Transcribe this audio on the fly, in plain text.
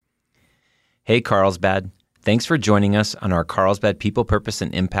Hey, Carlsbad. Thanks for joining us on our Carlsbad People, Purpose,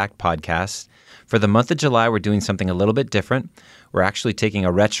 and Impact podcast. For the month of July, we're doing something a little bit different. We're actually taking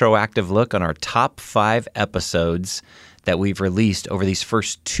a retroactive look on our top 5 episodes that we've released over these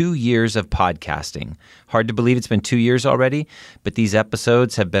first 2 years of podcasting. Hard to believe it's been 2 years already, but these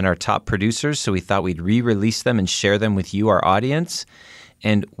episodes have been our top producers, so we thought we'd re-release them and share them with you, our audience.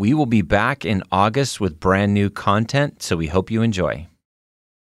 And we will be back in August with brand new content, so we hope you enjoy.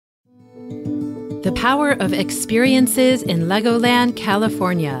 The Power of Experiences in Legoland,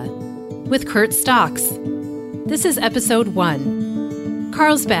 California, with Kurt Stocks. This is episode 1.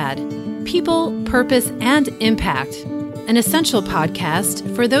 Carlsbad, People, Purpose, and Impact, an essential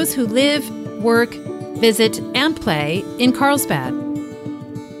podcast for those who live, work, visit, and play in Carlsbad.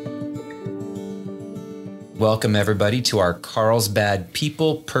 Welcome, everybody, to our Carlsbad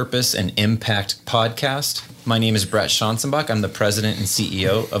People, Purpose, and Impact podcast. My name is Brett Schanzenbach. I'm the president and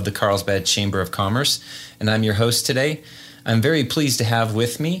CEO of the Carlsbad Chamber of Commerce, and I'm your host today. I'm very pleased to have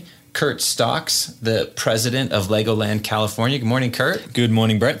with me Kurt Stocks, the president of LEGOLAND, California. Good morning, Kurt. Good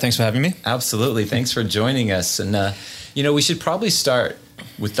morning, Brett. Thanks for having me. Absolutely. Thanks for joining us. And, we should probably start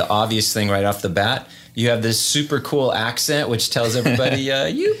with the obvious thing right off the bat. You have this super cool accent, which tells everybody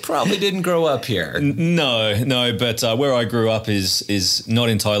you probably didn't grow up here. No, but where I grew up is not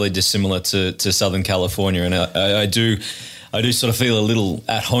entirely dissimilar to Southern California, and I do sort of feel a little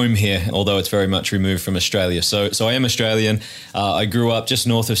at home here, although it's very much removed from Australia. So I am Australian. I grew up just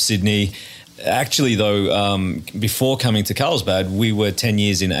north of Sydney. Actually, though, before coming to Carlsbad, we were 10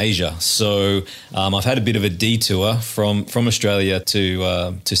 years in Asia. So I've had a bit of a detour from Australia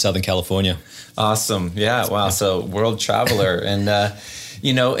to Southern California. Awesome. Yeah. Wow. So world traveler. And,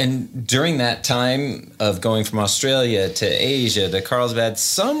 and during that time of going from Australia to Asia to Carlsbad,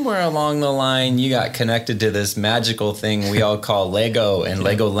 somewhere along the line, you got connected to this magical thing we all call Lego and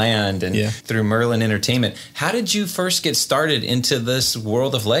LEGOLAND and through Merlin Entertainment. How did you first get started into this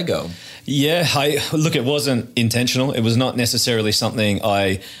world of Lego? Yeah, it wasn't intentional. It was not necessarily something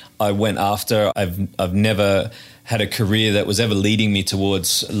I went after. I've never had a career that was ever leading me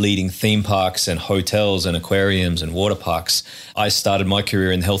towards leading theme parks and hotels and aquariums and water parks. I started my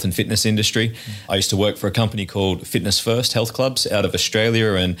career in the health and fitness industry. I used to work for a company called Fitness First Health Clubs out of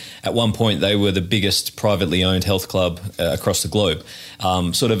Australia, and at one point they were the biggest privately owned health club across the globe.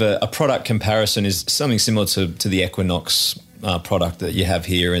 Sort of a product comparison is something similar to the Equinox product that you have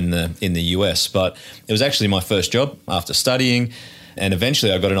here in the US, but it was actually my first job after studying. And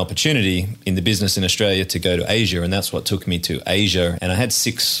eventually I got an opportunity in the business in Australia to go to Asia, and that's what took me to Asia. And I had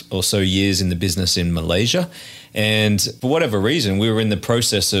 6 or so years in the business in Malaysia. And for whatever reason, we were in the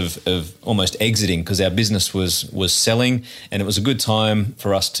process of almost exiting because our business was selling, and it was a good time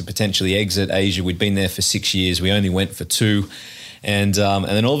for us to potentially exit Asia. We'd been there for 6 years. We only went for 2. And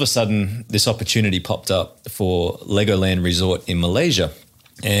then all of a sudden, this opportunity popped up for Legoland Resort in Malaysia.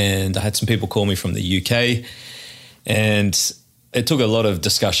 And I had some people call me from the UK, and it took a lot of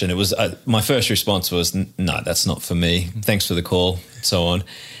discussion. It was my first response was, no, that's not for me. Thanks for the call, and so on.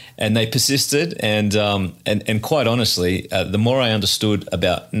 And they persisted, and quite honestly, the more I understood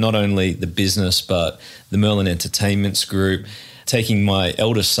about not only the business but the Merlin Entertainments Group, taking my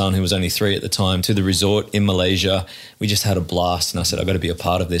eldest son, who was only 3 at the time, to the resort in Malaysia, we just had a blast. And I said, I've got to be a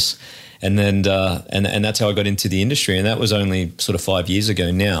part of this. And then and that's how I got into the industry. And that was only sort of 5 years ago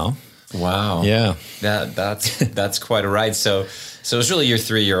now. Wow. Yeah. That's quite a ride. So it was really your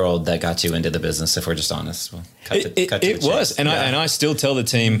 3-year-old that got you into the business, if we're just honest. Well, it was. And I still tell the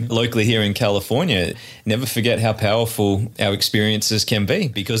team locally here in California, never forget how powerful our experiences can be,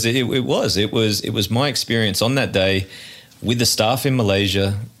 because it was my experience on that day with the staff in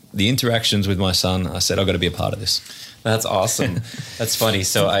Malaysia, the interactions with my son. I said, I've got to be a part of this. That's awesome. That's funny.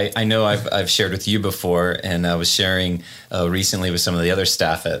 So I know I've shared with you before, and I was sharing recently with some of the other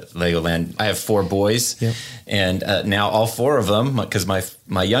staff at LEGOLAND. I have 4 boys, and now all 4 of them, because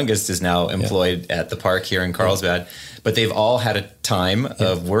my youngest is now employed at the park here in Carlsbad, but they've all had a time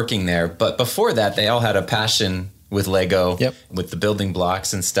of working there. But before that, they all had a passion with Lego, with the building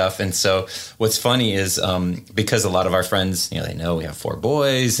blocks and stuff. And so what's funny is because a lot of our friends, they know we have 4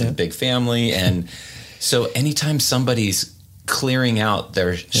 boys and a big family, and so anytime somebody's clearing out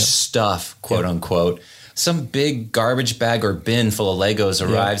their stuff, quote unquote, some big garbage bag or bin full of Legos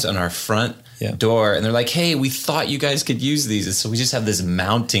arrives on our front door, and they're like, hey, we thought you guys could use these. And so we just have this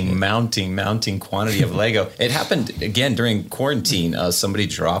mounting quantity of Lego. It happened again during quarantine. Somebody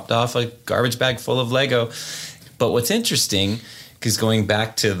dropped off a garbage bag full of Lego. But what's interesting, because going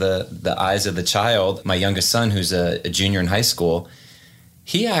back to the eyes of the child, my youngest son, who's a junior in high school,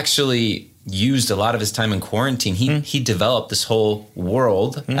 he actually used a lot of his time in quarantine. He developed this whole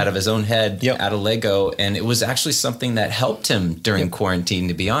world out of his own head, out of Lego, and it was actually something that helped him during quarantine,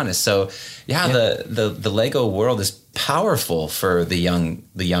 to be honest. So the Lego world is powerful for the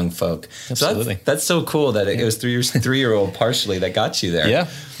young folk. Absolutely. So that's so cool that it was 3-year-old partially that got you there.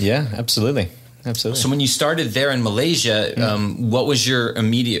 Yeah, absolutely. Absolutely. So when you started there in Malaysia, what was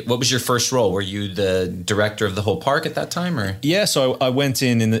your first role? Were you the director of the whole park at that time, or? Yeah, so I went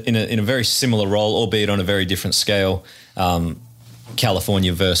in a very similar role, albeit on a very different scale,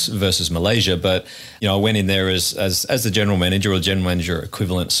 California versus Malaysia. But I went in there as the general manager or general manager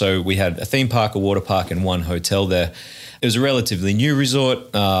equivalent. So we had a theme park, a water park, and one hotel there. It was a relatively new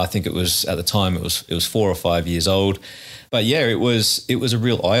resort. I think it was at the time it was 4 or 5 years old. But yeah, it was a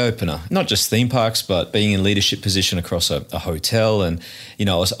real eye opener. Not just theme parks, but being in leadership position across a hotel, and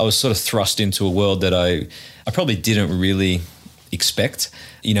I was sort of thrust into a world that I probably didn't really expect.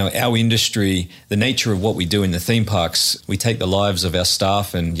 Our industry, the nature of what we do in the theme parks, we take the lives of our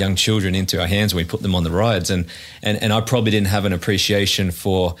staff and young children into our hands and we put them on the rides, and I probably didn't have an appreciation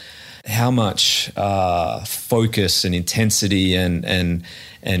for how much focus and intensity and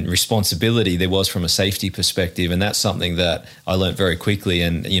responsibility there was from a safety perspective. And that's something that I learned very quickly.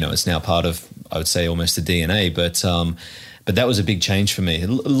 And, it's now part of, I would say, almost the DNA. But that was a big change for me.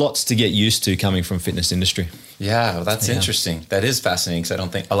 Lots to get used to coming from fitness industry. Yeah, well, that's interesting. That is fascinating, because I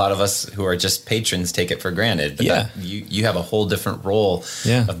don't think a lot of us who are just patrons take it for granted. But you have a whole different role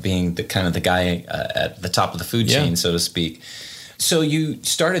of being the guy at the top of the food chain, so to speak. So you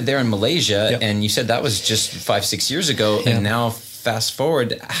started there in Malaysia, and you said that was just 5-6 years ago, and now fast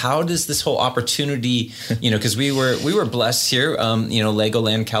forward, how does this whole opportunity, because we were blessed here,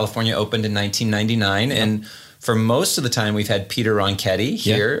 Legoland California opened in 1999, and for most of the time we've had Peter Ronchetti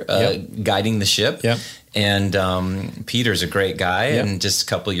here guiding the ship. And Peter's a great guy, and just a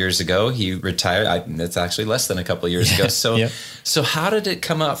couple of years ago he retired. That's actually less than a couple of years ago. So how did it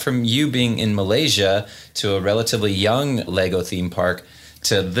come up from you being in Malaysia to a relatively young Lego theme park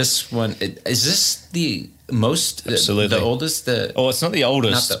to this one? Is this the most, absolutely, the oldest? It's not the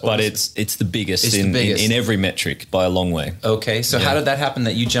oldest, but it's the biggest in every metric by a long way. Okay, so how did that happen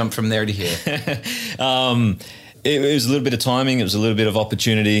that you jumped from there to here? It was a little bit of timing. It was a little bit of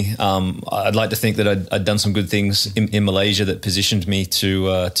opportunity. I'd like to think that I'd done some good things in Malaysia that positioned me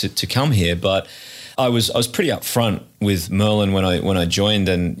to come here. But I was pretty upfront with Merlin when I joined,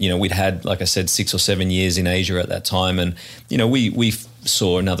 and we'd had, like I said, 6 or 7 years in Asia at that time, and we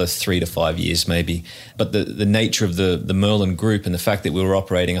saw another 3 to 5 years maybe. But the nature of the Merlin group and the fact that we were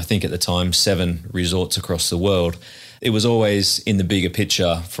operating, I think at the time, 7 resorts across the world, it was always in the bigger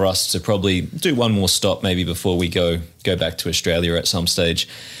picture for us to probably do one more stop maybe before we go back to Australia at some stage.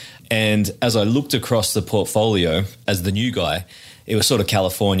 And as I looked across the portfolio as the new guy, it was sort of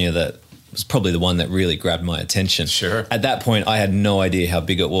California that was probably the one that really grabbed my attention. Sure. At that point, I had no idea how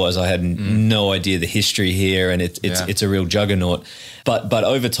big it was. I had no idea the history here, and it's a real juggernaut. But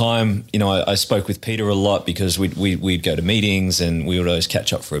over time, I spoke with Peter a lot because we'd go to meetings and we would always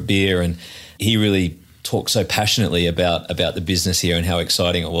catch up for a beer, and he really talked so passionately about the business here and how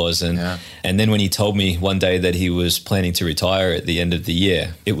exciting it was. And then when he told me one day that he was planning to retire at the end of the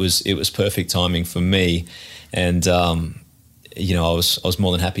year, it was perfect timing for me. And I was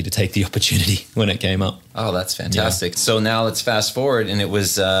more than happy to take the opportunity when it came up. Oh, that's fantastic. So now let's fast forward, and it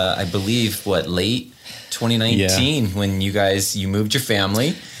was I believe late 2019 when you moved your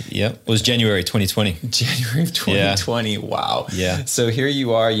family. Yeah, it was January 2020. January of 2020. Wow. Yeah. So here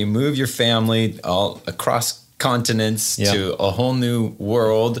you are, you move your family all across continents to a whole new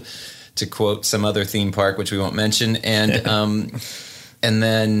world, to quote some other theme park, which we won't mention. And and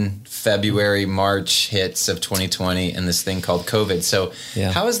then February, March hits of 2020 and this thing called COVID. So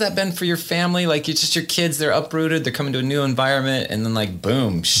how has that been for your family? Like, it's just your kids, they're uprooted, they're coming to a new environment, and then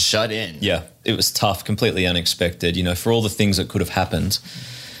boom, shut in. Yeah, it was tough, completely unexpected, for all the things that could have happened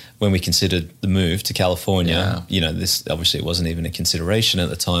when we considered the move to California. This obviously wasn't even a consideration at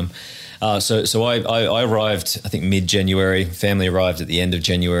the time. So I arrived, I think, mid-January. Family arrived at the end of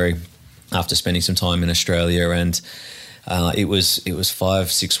January after spending some time in Australia, and it was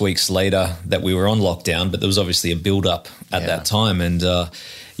 5-6 weeks later that we were on lockdown, but there was obviously a build-up at that time, and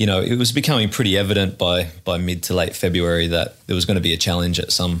it was becoming pretty evident by mid to late February that there was going to be a challenge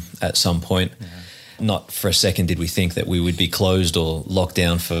at some point. Yeah. Not for a second did we think that we would be closed or locked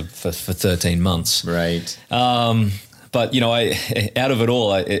down for 13 months. Right. But out of it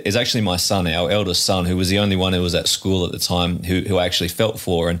all, it's actually my son, our eldest son, who was the only one who was at school at the time, who I actually felt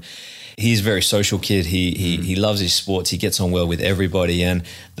for, and he's a very social kid. He loves his sports. He gets on well with everybody. And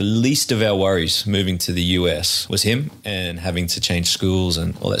the least of our worries moving to the US was him and having to change schools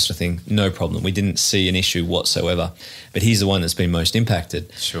and all that sort of thing. No problem. We didn't see an issue whatsoever. But he's the one that's been most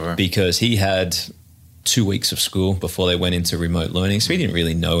impacted. Sure. Because he had 2 weeks of school before they went into remote learning. So he didn't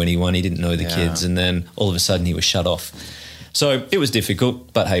really know anyone. He didn't know the kids. And then all of a sudden he was shut off. So it was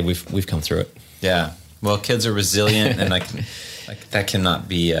difficult, but hey, we've come through it. Yeah. Well, kids are resilient, and that cannot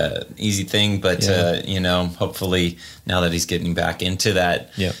be an easy thing. But hopefully now that he's getting back into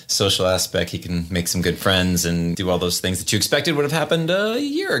that social aspect, he can make some good friends and do all those things that you expected would have happened a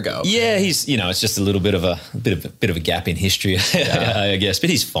year ago. Yeah, he's it's just a little bit of a gap in history, I guess. But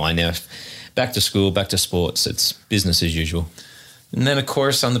he's fine now. Back to school, back to sports. It's business as usual. And then, of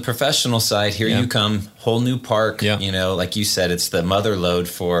course, on the professional side, here you come, whole new park. Yeah. Like you said, it's the mother lode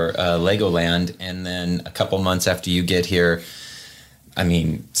for LEGOLAND. And then a couple months after you get here, I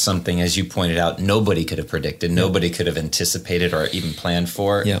mean, something, as you pointed out, nobody could have predicted, nobody could have anticipated or even planned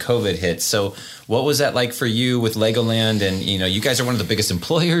for. COVID hit. So what was that like for you with LEGOLAND? And, you guys are one of the biggest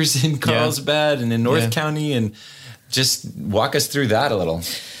employers in Carlsbad and in North County. And just walk us through that a little.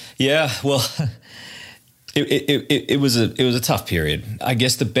 Yeah, well... It was a tough period. I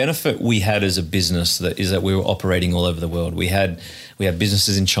guess the benefit we had as a business is that we were operating all over the world. We had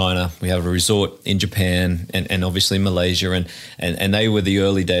businesses in China, we have a resort in Japan, and obviously Malaysia, and they were the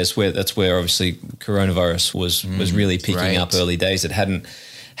early days that's where obviously coronavirus was really picking up early days. It hadn't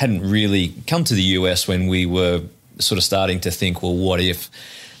really come to the US when we were sort of starting to think, well, what if?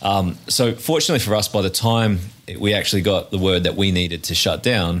 So fortunately for us, by the time we actually got the word that we needed to shut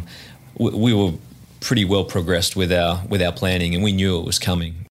down, we were pretty well progressed with our planning, and we knew it was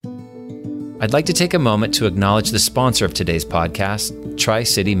coming. I'd like to take a moment to acknowledge the sponsor of today's podcast,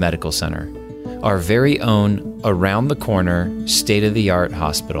 Tri-City Medical Center, our very own around-the-corner, state-of-the-art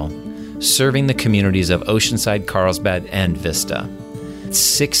hospital, serving the communities of Oceanside, Carlsbad, and Vista.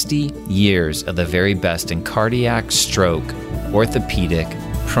 60 years of the very best in cardiac, stroke, orthopedic,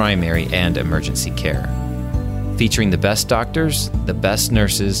 primary, and emergency care. Featuring the best doctors, the best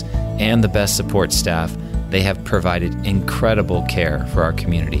nurses, and the best support staff, they have provided incredible care for our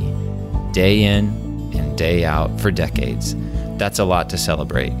community, day in and day out for decades. That's a lot to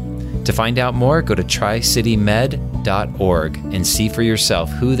celebrate. To find out more, go to tricitymed.org and see for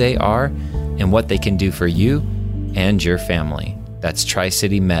yourself who they are and what they can do for you and your family. That's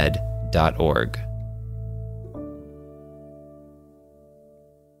tricitymed.org.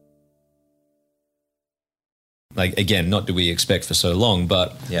 Like, again, not do we expect for so long,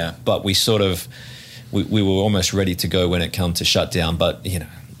 but we sort of we were almost ready to go when it came to shut down, but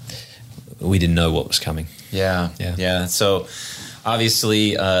we didn't know what was coming. Yeah. So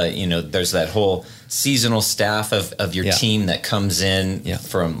obviously, there's that whole seasonal staff of your team that comes in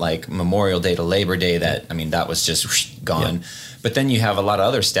from like Memorial Day to Labor Day. That was just gone. But then you have a lot of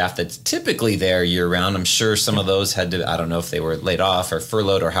other staff that's typically there year round. I'm sure some of those had to, I don't know if they were laid off or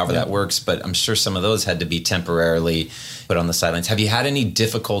furloughed or however that works, but I'm sure some of those had to be temporarily put on the sidelines. Have you had any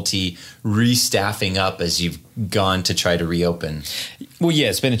difficulty restaffing up as you've gone to try to reopen? Well, yeah,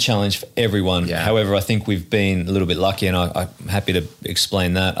 it's been a challenge for everyone. Yeah. However, I think we've been a little bit lucky, and I'm happy to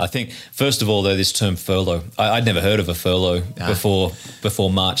explain that. I think, first of all, though, this term furlough, I'd never heard of a furlough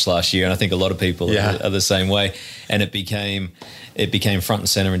before March last year, and I think a lot of people are the same way. And it became front and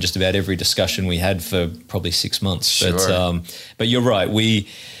center in just about every discussion we had for probably 6 months. Sure. But you're right.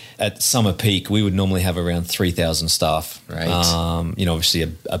 At summer peak, we would normally have around 3,000 staff. Right.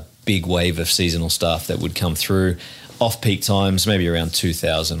 Obviously a big wave of seasonal staff that would come through. Off-peak times, maybe around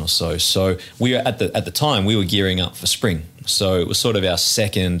 2,000 or so. So we were at the time we were gearing up for spring. So it was sort of our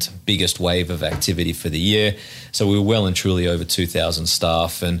second biggest wave of activity for the year. So we were well and truly over 2,000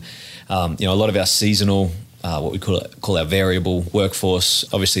 staff, and a lot of our seasonal, what we call our variable workforce.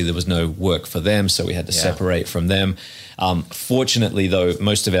 Obviously, there was no work for them, so we had to separate from them. Fortunately, though,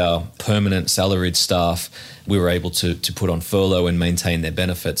 most of our permanent salaried staff, we were able to put on furlough and maintain their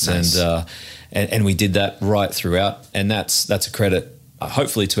benefits. Nice. And we did that right throughout. And that's a credit,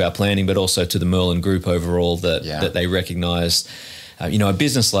 hopefully, to our planning, but also to the Merlin Group overall that they recognised. A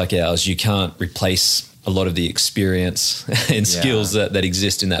business like ours, you can't replace a lot of the experience and skills that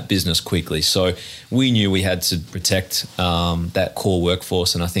exist in that business quickly. So we knew we had to protect that core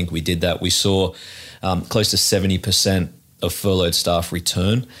workforce, and I think we did that. We saw close to 70% of furloughed staff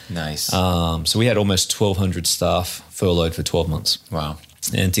return. Nice. So we had almost 1,200 staff furloughed for 12 months. Wow.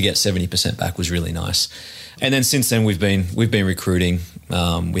 And to get 70% back was really nice. And then since then we've been recruiting.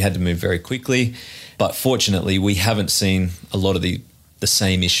 We had to move very quickly, but fortunately we haven't seen a lot of the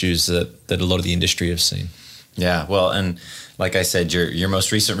same issues that a lot of the industry have seen. Yeah, well, and like I said, your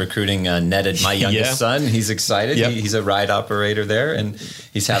most recent recruiting netted my youngest son. He's excited. Yep. He's a ride operator there, and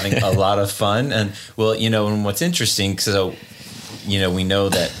he's having a lot of fun. And well, and what's interesting, so we know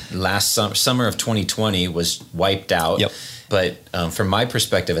that last summer of 2020 was wiped out. Yep. But from my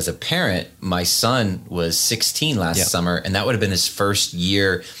perspective as a parent, my son was 16 last summer, and that would have been his first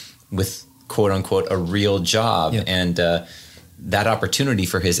year with quote unquote a real job, and that opportunity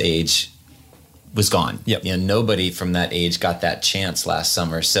for his age was gone. Yep. Nobody from that age got that chance last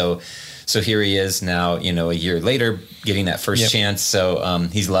summer. So here he is now, a year later, getting that first chance. So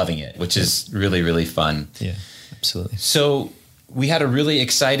he's loving it, which is really, really fun. Yeah, absolutely. So we had a really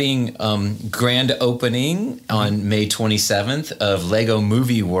exciting grand opening on May 27th of Lego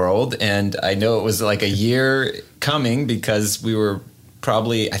Movie World. And I know it was like a year coming because we were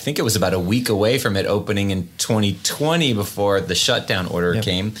I think it was about a week away from it opening in 2020 before the shutdown order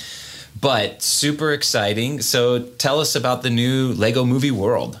came. But super exciting. So tell us about the new Lego Movie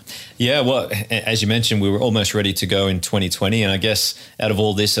World. Yeah, well, as you mentioned, we were almost ready to go in 2020. And I guess out of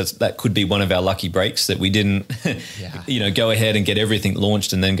all this, that could be one of our lucky breaks that we didn't, go ahead and get everything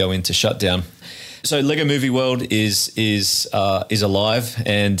launched and then go into shutdown. So Lego Movie World is alive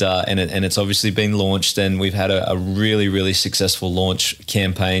and it's obviously been launched, and we've had a really, really successful launch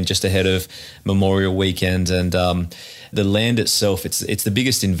campaign just ahead of Memorial Weekend. And the land itself, it's the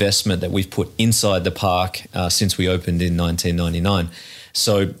biggest investment that we've put inside the park since we opened in 1999.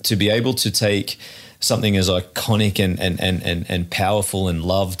 So to be able to take something as iconic and powerful and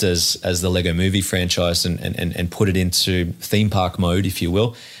loved as the Lego Movie franchise and put it into theme park mode, if you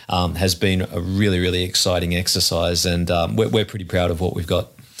will, has been a really, really exciting exercise, and we're pretty proud of what we've got.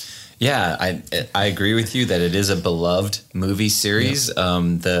 Yeah, I agree with you that it is a beloved movie series.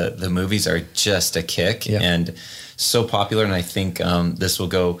 The movies are just a kick and so popular, and I think this will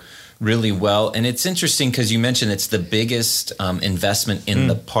go really well. And it's interesting because you mentioned it's the biggest investment in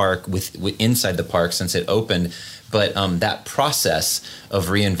the park with inside the park since it opened. But that process of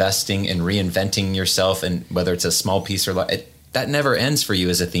reinvesting and reinventing yourself, and whether it's a small piece or that never ends for you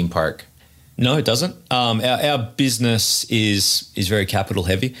as a theme park. No, it doesn't. Our business is very capital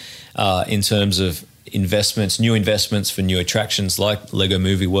heavy in terms of investments, new investments for new attractions like Lego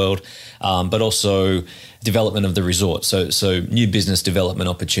Movie World, but also development of the resort. So new business development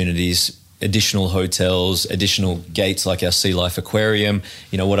opportunities, additional hotels, additional gates like our Sea Life Aquarium.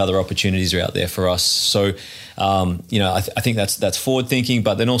 What other opportunities are out there for us? So, I think that's forward thinking,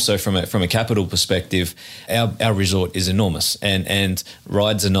 but then also from a capital perspective, our resort is enormous, and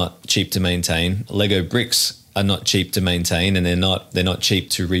rides are not cheap to maintain. Lego bricks are not cheap to maintain, and they're not cheap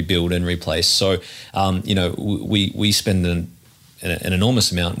to rebuild and replace. So, we spend an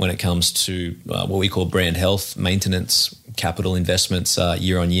enormous amount when it comes to what we call brand health, maintenance, capital investments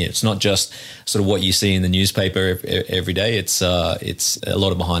year on year. It's not just sort of what you see in the newspaper every day. It's a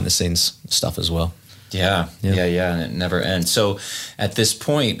lot of behind the scenes stuff as well. Yeah, and it never ends. So at this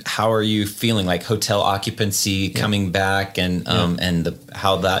point, how are you feeling, like hotel occupancy coming back and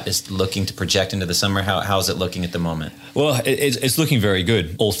how that is looking to project into the summer? How's it looking at the moment? Well, it's looking very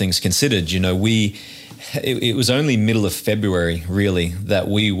good, all things considered. It was only middle of February, really, that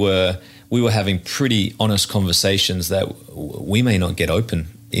we were having pretty honest conversations that we may not get open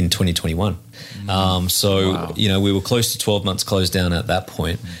in 2021. Wow. We were close to 12 months closed down at that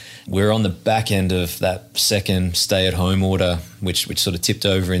point. We're on the back end of that second stay-at-home order, which sort of tipped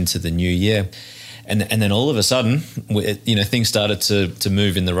over into the new year. And then all of a sudden, things started to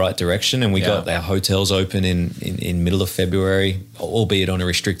move in the right direction, and we got our hotels open in middle of February, albeit on a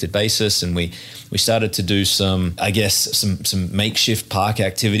restricted basis, and we started to do some makeshift park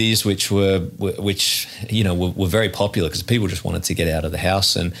activities, which were very popular because people just wanted to get out of the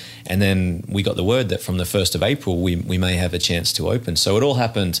house, and then we got the word that from the 1st of April we may have a chance to open. So it all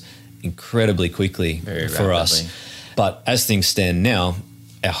happened incredibly quickly for us. But as things stand now,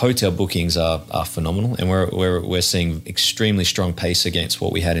 our hotel bookings are phenomenal, and we're seeing extremely strong pace against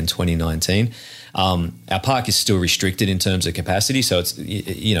what we had in 2019. Our park is still restricted in terms of capacity, so it's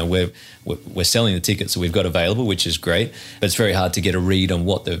we're selling the tickets that we've got available, which is great. But it's very hard to get a read on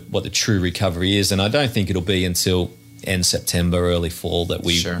what the true recovery is, and I don't think it'll be until end September, early fall that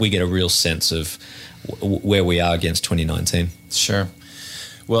we get a real sense of where we are against 2019. Sure.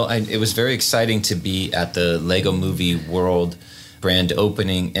 Well, it was very exciting to be at the Lego Movie World brand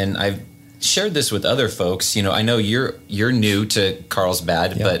opening, and I've shared this with other folks. I know you're new to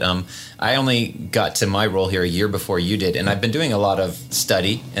Carlsbad, but I only got to my role here a year before you did, and I've been doing a lot of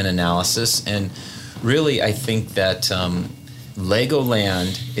study and analysis, and really I think that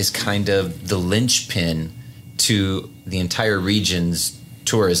Legoland is kind of the linchpin to the entire region's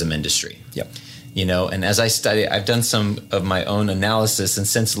tourism industry. Yep. And as I study, I've done some of my own analysis, and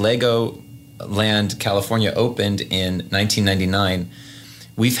since LEGOLAND California opened in 1999,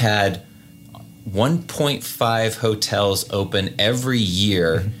 we've had 1.5 hotels open every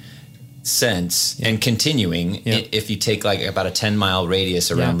year since, and continuing if you take like about a 10-mile radius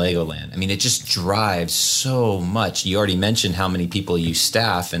around LEGOLAND. I mean, it just drives so much. You already mentioned how many people you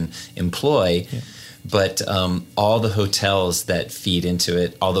staff and employ, but all the hotels that feed into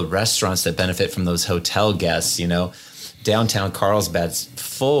it, all the restaurants that benefit from those hotel guests, downtown Carlsbad's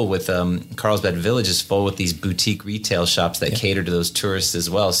full with Carlsbad Village is full with these boutique retail shops that cater to those tourists as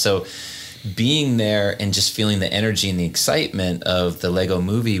well. So being there and just feeling the energy and the excitement of the Lego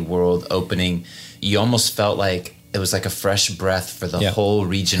movie world opening, you almost felt like it was like a fresh breath for the whole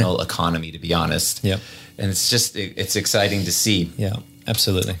regional economy, to be honest. And it's exciting to see.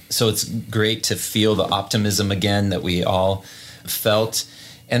 Absolutely. So it's great to feel the optimism again that we all felt.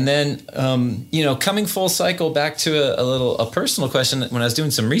 And then, coming full cycle back to a personal question. When I was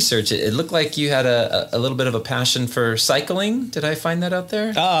doing some research, it looked like you had a little bit of a passion for cycling. Did I find that out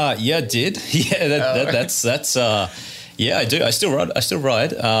there? Yeah, I did. That's I do. I still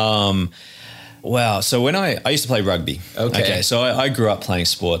ride. Wow. So when I used to play rugby. Okay. So I grew up playing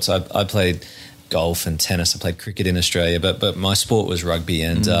sports. I played golf and tennis. I played cricket in Australia, but my sport was rugby,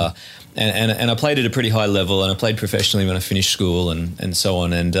 and I played at a pretty high level, and I played professionally when I finished school and so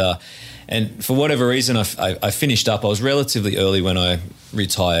on. And for whatever reason, I finished up. I was relatively early when I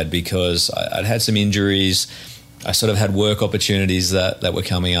retired because I'd had some injuries. I sort of had work opportunities that were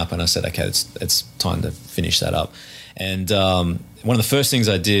coming up, and I said, okay, it's time to finish that up. And one of the first things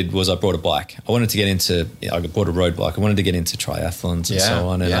I did was I bought a bike. I wanted to get into, I bought a road bike. I wanted to get into triathlons and so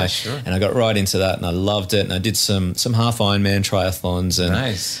on. And I got right into that, and I loved it. And I did some half Ironman triathlons. And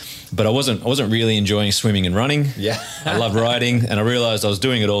nice. But I wasn't really enjoying swimming and running. I love riding, and I realized I was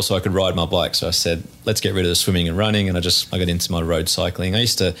doing it all so I could ride my bike. So I said, let's get rid of the swimming and running, and I got into my road cycling. I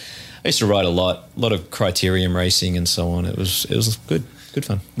used to ride a lot of criterium racing and so on. It was good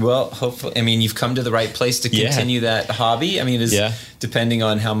fun. Well, hopefully, I mean, you've come to the right place to continue that hobby. I mean, depending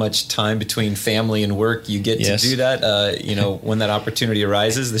on how much time between family and work you get to do that, when that opportunity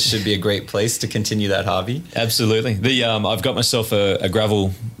arises, this should be a great place to continue that hobby. Absolutely. I've got myself a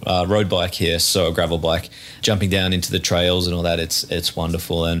gravel road bike here, so a gravel bike, jumping down into the trails and all that. It's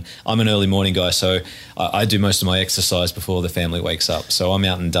wonderful. And I'm an early morning guy, so I do most of my exercise before the family wakes up. So I'm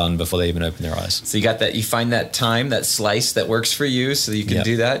out and done before they even open their eyes. So you got that, you find that time, that slice that works for you, so you can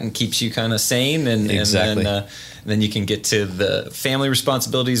do that and keeps you kind of sane, and then you can get to the family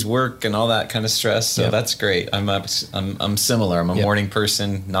responsibilities, work, and all that kind of stress. So that's great. I'm similar. I'm a morning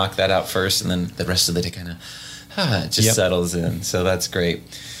person. Knock that out first, and then the rest of the day kind of just settles in. So that's great.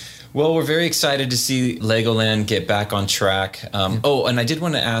 Well, we're very excited to see LEGOLAND get back on track. And I did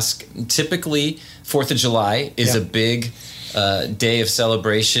want to ask, typically 4th of July is a big day of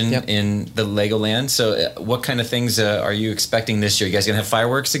celebration in the LEGOLAND. So what kind of things are you expecting this year? You guys going to have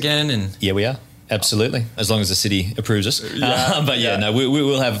fireworks again? And yeah, we are. Absolutely, as long as the city approves us. We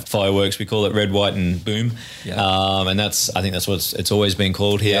will have fireworks. We call it red, white, and boom. And I think that's what it's always been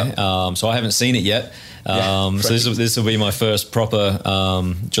called here. So I haven't seen it yet. So this will be my first proper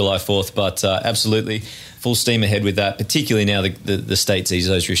July 4th. But absolutely, full steam ahead with that. Particularly now the states ease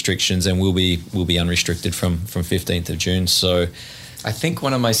those restrictions, and we'll be unrestricted from 15th of June. So I think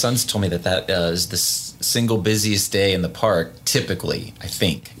one of my sons told me that is the single busiest day in the park. Typically, I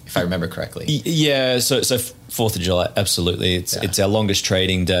think, if I remember correctly. Yeah, so 4th of July, absolutely. It's our longest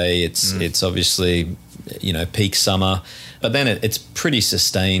trading day. It's obviously, peak summer, but then it's pretty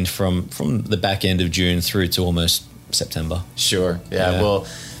sustained from the back end of June through to almost September. Sure. Yeah. Well,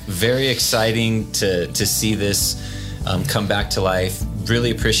 very exciting to see this come back to life.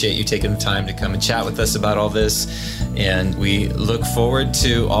 Really appreciate you taking the time to come and chat with us about all this. And we look forward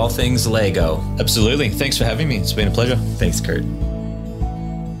to all things Lego. Absolutely. Thanks for having me. It's been a pleasure. Thanks, Kurt.